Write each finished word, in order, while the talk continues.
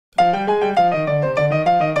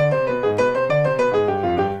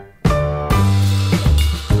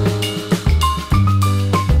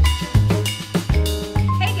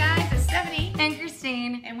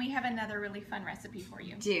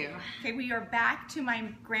are back to my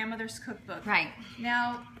grandmother's cookbook. Right.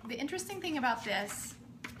 Now, the interesting thing about this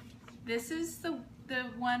is the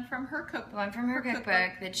one from her cookbook. The one from her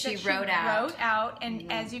cookbook that she wrote out.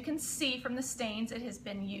 And as you can see from the stains, it has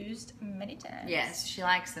been used many times. Yes, she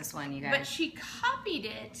likes this one, you guys. But she copied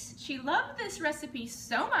it. She loved this recipe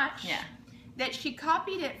so much that she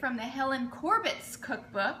copied it from the Helen Corbitt's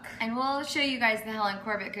cookbook. And we'll show you guys the Helen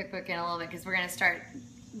Corbitt cookbook in a little bit because we're going to start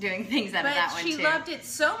doing things out of that one too. But she loved it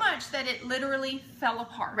so much that it literally fell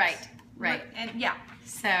apart. Right. And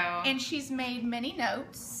So. And she's made many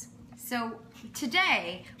notes. So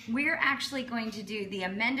today we're actually going to do the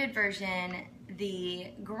amended version,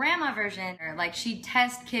 the grandma version, or like she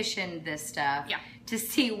test kitchened this stuff to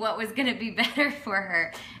see what was going to be better for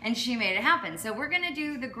her, and she made it happen. So we're going to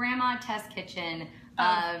do the grandma test kitchen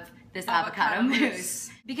of this avocado mousse.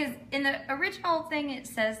 Because in the original thing it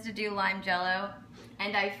says to do lime jello,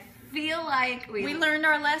 and I feel like we learned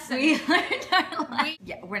our lesson.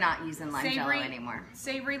 Yeah, we're not using lime jello anymore.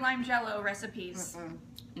 Savory lime jello recipes.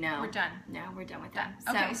 No. We're done. No, we're done with that.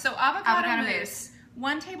 Okay, so avocado mousse.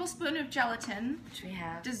 1 tablespoon of gelatin, which we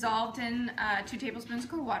have dissolved in 2 tablespoons of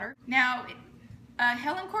cold water. Now,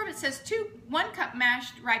 Helen Corbitt says 1 cup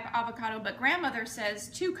mashed ripe avocado, but grandmother says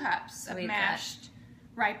 2 cups of mashed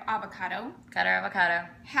ripe avocado. Got our avocado.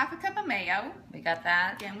 Half a cup of mayo. We got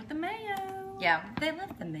that. Again with the mayo. Yeah, they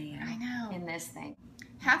love the mayo. I know. In this thing.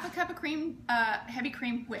 Half a cup of cream, heavy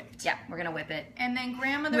cream whipped. Yeah, we're gonna whip it. And then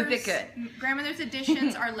grandmother's whip it good. Grandmother's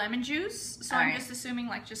additions are lemon juice. So I'm just assuming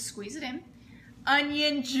like just squeeze it in.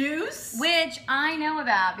 Onion juice, which I know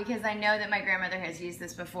about because I know that my grandmother has used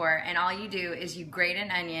this before. And all you do is you grate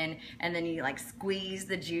an onion and then you like squeeze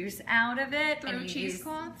the juice out of it through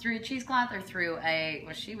cheesecloth. Through cheesecloth or through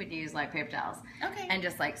she would use like paper towels. Okay. And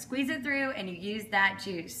just like squeeze it through and you use that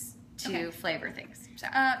juice to flavor things. So.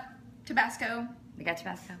 Tabasco. We got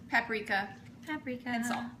Tabasco. Paprika. And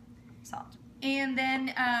salt. And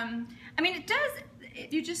then, I mean, it does.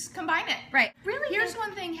 You just combine it. Right. Really? Here's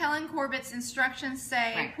one thing Helen Corbitt's instructions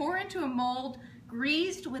say. Pour into a mold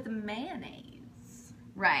greased with mayonnaise.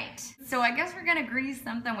 Right. So I guess we're going to grease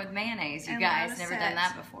something with mayonnaise. You guys never done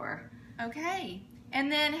that before. Okay. And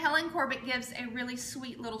then Helen Corbitt gives a really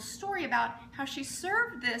sweet little story about how she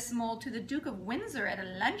served this mold to the Duke of Windsor at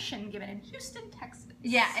a luncheon given in Houston, Texas.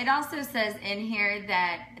 Yeah, it also says in here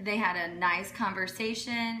that they had a nice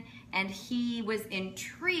conversation and he was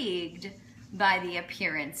intrigued by the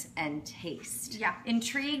appearance and taste. Yeah.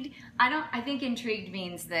 Intrigued? I think intrigued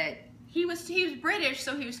means that he was British,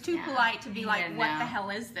 so he was too polite to be like, what the hell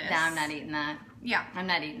is this? No, I'm not eating that. Yeah. I'm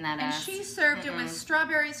not eating that. And she served it with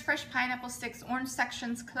strawberries, fresh pineapple sticks, orange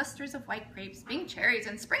sections, clusters of white grapes, Bing cherries,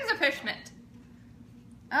 and sprigs of peppermint.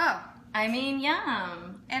 Oh. I mean,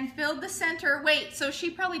 yum. And filled the center. Wait, so she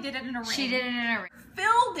probably did it in a ring. She did it in a ring.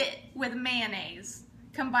 Filled it with mayonnaise,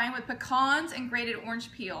 combined with pecans and grated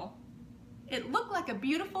orange peel. It looked like a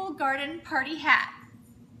beautiful garden party hat.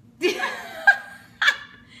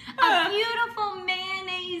 A beautiful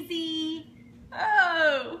mayonnaise-y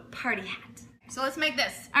party hat. So let's make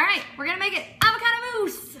this. All right, we're gonna make it avocado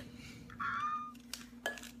mousse.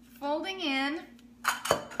 Folding in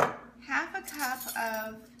half a cup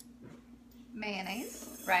of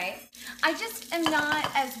mayonnaise. Right. I just am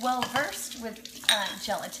not as well versed with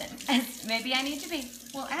gelatin as maybe I need to be.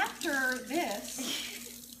 Well, after this,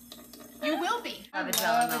 you will be. I love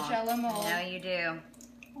a jello mold. I know you do.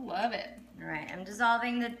 Love it. All right, I'm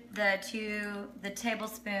dissolving the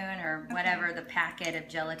tablespoon or whatever the packet of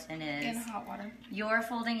gelatin is. In hot water. You're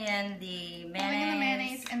folding in the mayonnaise. Folding in the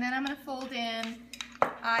mayonnaise, and then I'm going to fold in,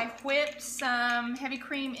 I whipped some heavy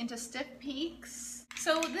cream into stiff peaks.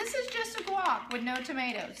 So this is just a guac with no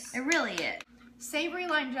tomatoes. It really is. Savory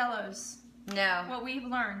lime jellos. No. What we've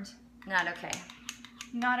learned. Not okay.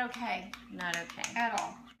 Not okay. Not okay. At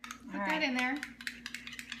all. Put that in there.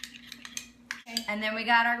 Okay. And then we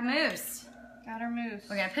got our mousse. Got our mousse.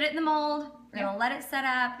 We're going to put it in the mold. We're going to let it set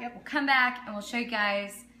up. Yep. We'll come back and we'll show you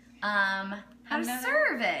guys how to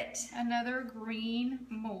serve it. Another green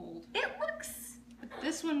mold. It looks...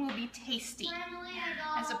 This one will be tasty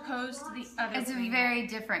as opposed to the other. It's a very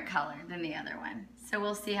different color than the other one. So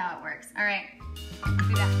we'll see how it works. All right.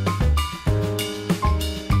 Be back.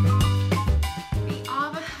 The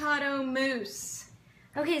avocado mousse.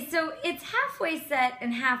 Okay, so it's halfway set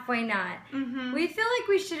and halfway not. Mm-hmm. We feel like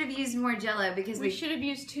we should have used more Jell-O because we should have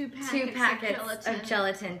used two packets of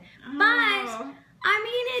gelatin. Oh. But I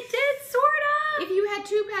mean, it did sort of. If you had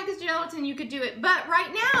 2 packets of gelatin, you could do it. But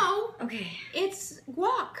right now, it's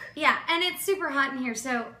guac. Yeah, and it's super hot in here,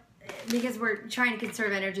 so because we're trying to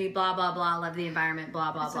conserve energy, blah blah blah, love the environment,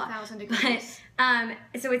 blah blah blah. It's 1,000 degrees. But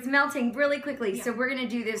so it's melting really quickly. Yeah. So we're gonna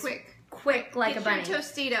do this quick like a bunny.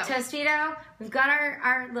 Tostito. Tostito. We've got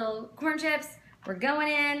our little corn chips. We're going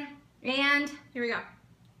in, and here we go.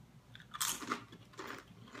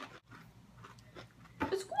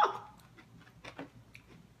 It's guac.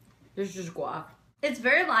 This is just guac. It's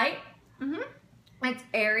very light. Mm-hmm. It's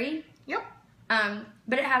airy. Yep.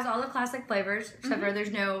 But it has all the classic flavors, except for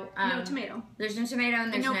there's no tomato. There's no tomato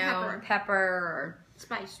and there's no pepper or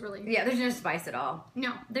spice, really. Yeah, there's no spice at all.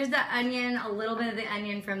 No. There's the onion, a little bit of the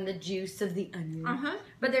onion from the juice of the onion.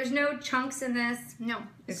 But there's no chunks in this. No.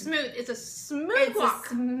 It's smooth. It's a smooth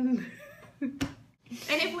guac. And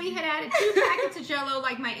if we had added 2 packets of Jell-O,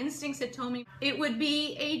 like my instincts had told me, it would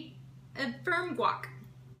be a firm guac.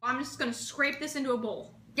 I'm just going to scrape this into a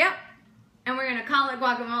bowl. Yep. And we're going to call it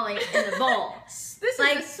guacamole in the bowl. This is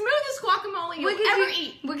the smoothest guacamole you'll ever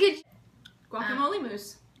eat. Guacamole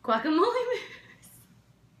mousse. Guacamole mousse.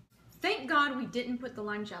 Thank God we didn't put the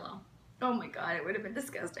lime Jell-O. Oh my God, it would have been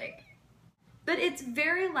disgusting. But it's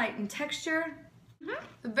very light in texture,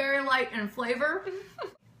 very light in flavor.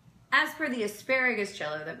 As for the asparagus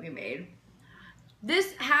Jell-O that we made,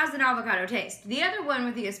 this has an avocado taste. The other one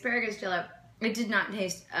with the asparagus Jell-O, it did not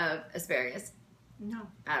taste of asparagus. No.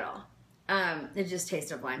 At all. It just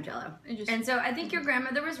tasted of lime Jell-O. And so I think your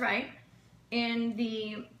grandmother was right in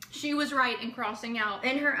she was right in crossing out.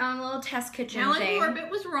 In her own little test kitchen Helen thing. Corbitt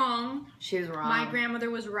was wrong. She was wrong. My grandmother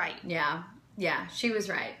was right. Yeah. Yeah, she was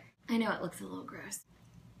right. I know it looks a little gross.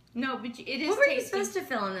 No, but it is What were tasty. you supposed to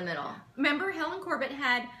fill in the middle? Remember, Helen Corbitt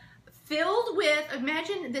had filled with,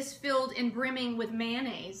 imagine this filled and brimming with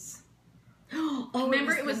mayonnaise. Oh,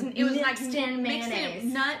 remember it was like mixed in mayonnaise. Mixed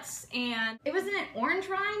in nuts and... It wasn't an orange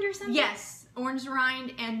rind or something? Yes, orange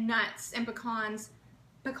rind and nuts and pecans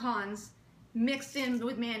mixed in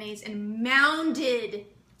with mayonnaise and mounded.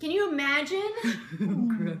 Can you imagine?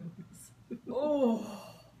 Gross. Oh.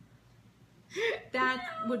 That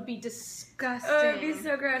would be disgusting. Oh, it would be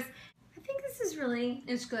so gross. I think this is really...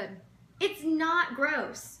 It's good. It's not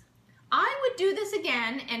gross. I would do this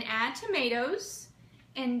again and add tomatoes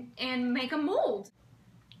and make a mold.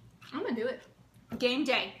 I'm gonna do it. Game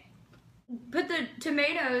day. Put the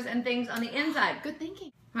tomatoes and things on the inside. Good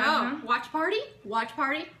thinking. Oh, watch party? Watch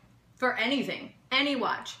party? For anything. Any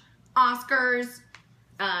watch. Oscars,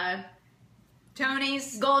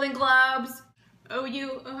 Tonys, Golden Globes,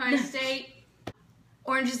 OU, Ohio State,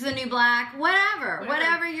 Orange is the New Black,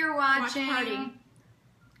 whatever you're watching. Watch party.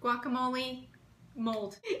 Guacamole,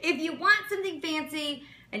 mold. If you want something fancy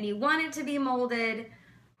and you want it to be molded,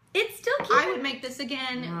 it's still cute. I would make this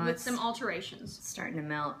again with some alterations. It's starting to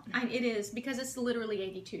melt. It is, because it's literally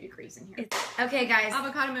 82 degrees in here. Okay, guys.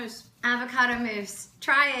 Avocado mousse. Avocado mousse.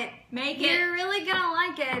 Try it. Make it. You're really gonna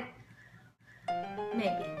like it. Make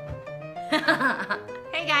it.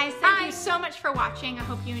 Hey guys, thank you so much for watching. I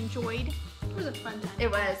hope you enjoyed. It was a fun time.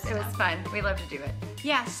 It was fun. We love to do it.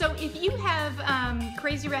 Yeah, so if you have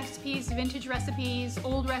crazy recipes, vintage recipes,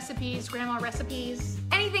 old recipes, grandma recipes,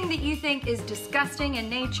 anything that you think is disgusting in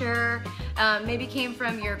nature, maybe came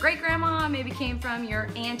from your great-grandma, maybe came from your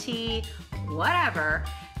auntie, whatever.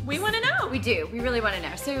 We want to know. We do. We really want to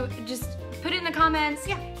know. So just put it in the comments.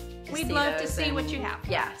 Yeah. We'd love to see what you have.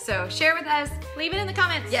 Yeah, so share with us. Leave it in the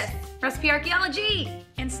comments. Yes. Recipe Archaeology.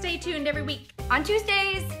 And stay tuned every week. On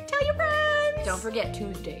Tuesdays. Tell your friends. Don't forget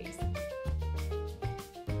Tuesdays.